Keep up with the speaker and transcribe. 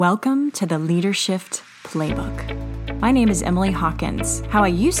Welcome to the Leadershift Playbook. My name is Emily Hawkins. How I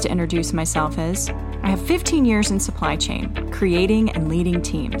used to introduce myself is, I have 15 years in supply chain, creating and leading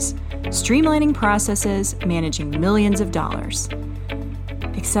teams, streamlining processes, managing millions of dollars.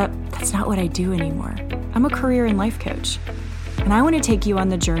 Except that's not what I do anymore. I'm a career and life coach, and I want to take you on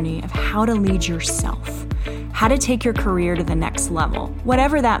the journey of how to lead yourself, how to take your career to the next level,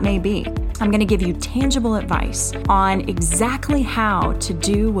 whatever that may be. I'm going to give you tangible advice on exactly how to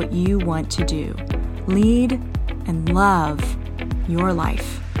do what you want to do. Lead and love your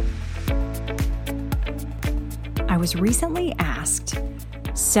life. I was recently asked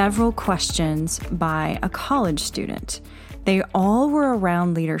several questions by a college student. They all were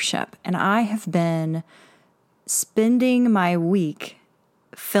around leadership, and I have been spending my week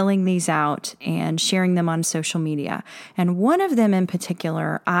filling these out and sharing them on social media. And one of them in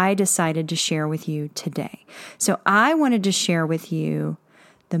particular, I decided to share with you today. So I wanted to share with you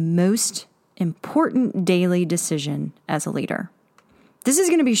the most important daily decision as a leader. This is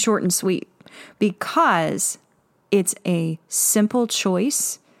going to be short and sweet because it's a simple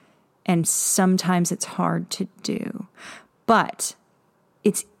choice and sometimes it's hard to do. But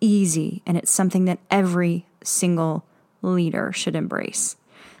it's easy and it's something that every single leader should embrace.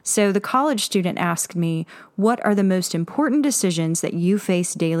 So the college student asked me, what are the most important decisions that you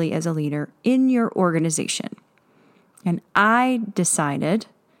face daily as a leader in your organization? And I decided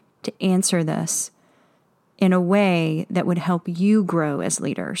to answer this in a way that would help you grow as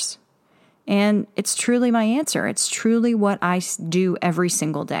leaders. And it's truly my answer. It's truly what I do every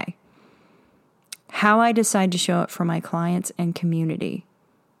single day. How I decide to show up for my clients and community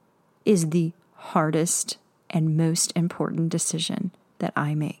is the hardest and most important decision that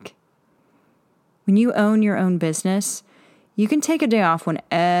I make. When you own your own business, you can take a day off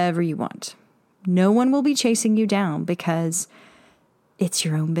whenever you want. No one will be chasing you down because it's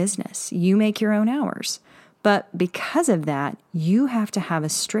your own business. You make your own hours. But because of that, you have to have a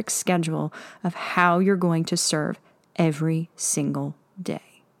strict schedule of how you're going to serve every single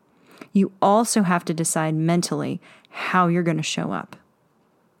day. You also have to decide mentally how you're going to show up.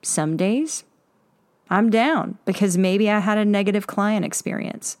 Some days, I'm down because maybe I had a negative client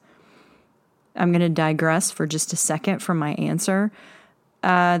experience. I'm going to digress for just a second from my answer.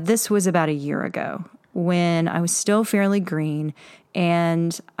 This was about a year ago when I was still fairly green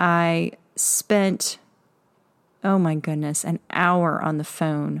and I spent, oh my goodness, an hour on the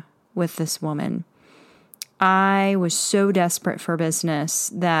phone with this woman. I was so desperate for business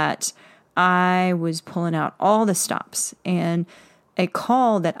that I was pulling out all the stops, and a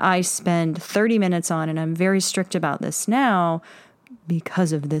call that I spend 30 minutes on, and I'm very strict about this now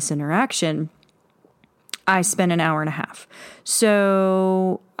because of this interaction, I spent an hour and a half.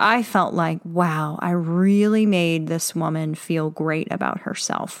 So I felt like, wow, I really made this woman feel great about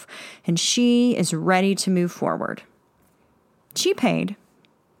herself, and she is ready to move forward. She paid,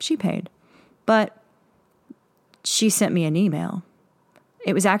 but she sent me an email.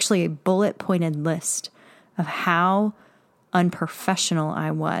 It was actually a bullet-pointed list of how unprofessional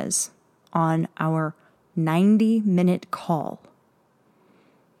I was on our 90-minute call.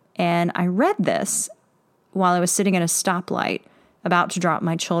 And I read this while I was sitting at a stoplight about to drop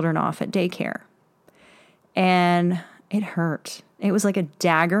my children off at daycare. And it hurt. It was like a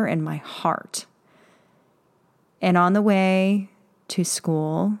dagger in my heart. And on the way to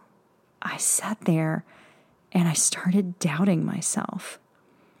school, I sat there and I started doubting myself.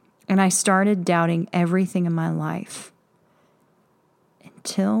 And I started doubting everything in my life.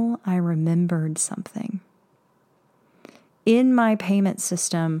 Until I remembered something. In my payment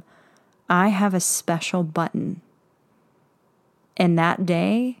system, I have a special button. And that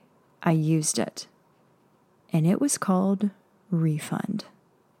day, I used it. And it was called refund.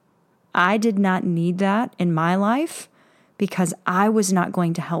 I did not need that in my life because I was not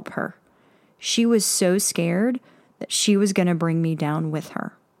going to help her. She was so scared that she was going to bring me down with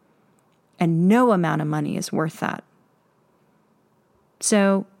her. And no amount of money is worth that.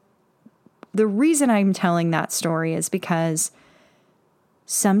 So the reason I'm telling that story is because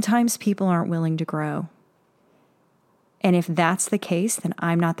sometimes people aren't willing to grow. And if that's the case, then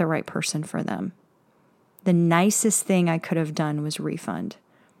I'm not the right person for them. The nicest thing I could have done was refund.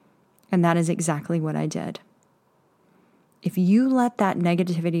 And that is exactly what I did. If you let that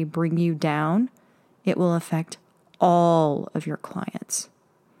negativity bring you down, it will affect all of your clients.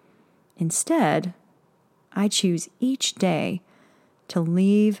 Instead, I choose each day to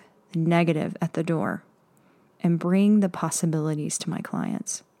leave the negative at the door and bring the possibilities to my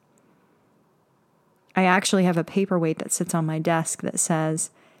clients. I actually have a paperweight that sits on my desk that says,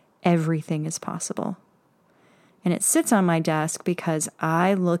 everything is possible. And it sits on my desk because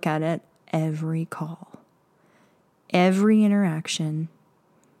I look at it every call, every interaction,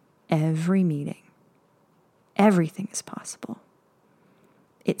 every meeting. Everything is possible.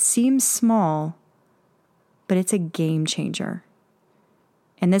 It seems small, but it's a game changer.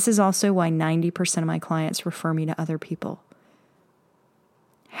 And this is also why 90% of my clients refer me to other people.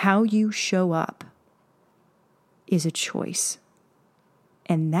 How you show up is a choice.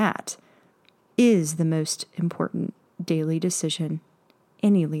 And that is the most important daily decision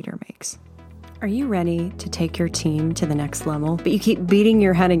any leader makes. Are you ready to take your team to the next level? But you keep beating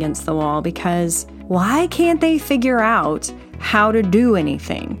your head against the wall because why can't they figure out how to do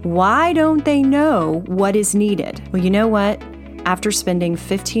anything? Why don't they know what is needed? Well, you know what? After spending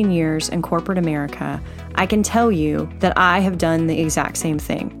 15 years in corporate America, I can tell you that I have done the exact same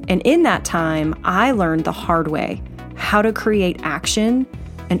thing. And in that time, I learned the hard way how to create action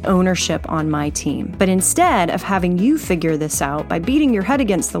and ownership on my team. But instead of having you figure this out by beating your head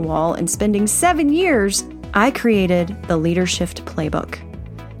against the wall and spending 7 years, I created the Leadership Playbook,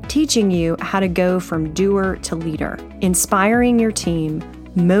 teaching you how to go from doer to leader, inspiring your team,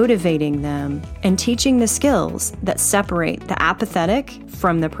 motivating them, and teaching the skills that separate the apathetic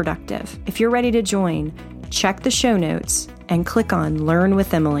from the productive. If you're ready to join, check the show notes and click on Learn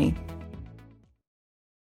with Emily.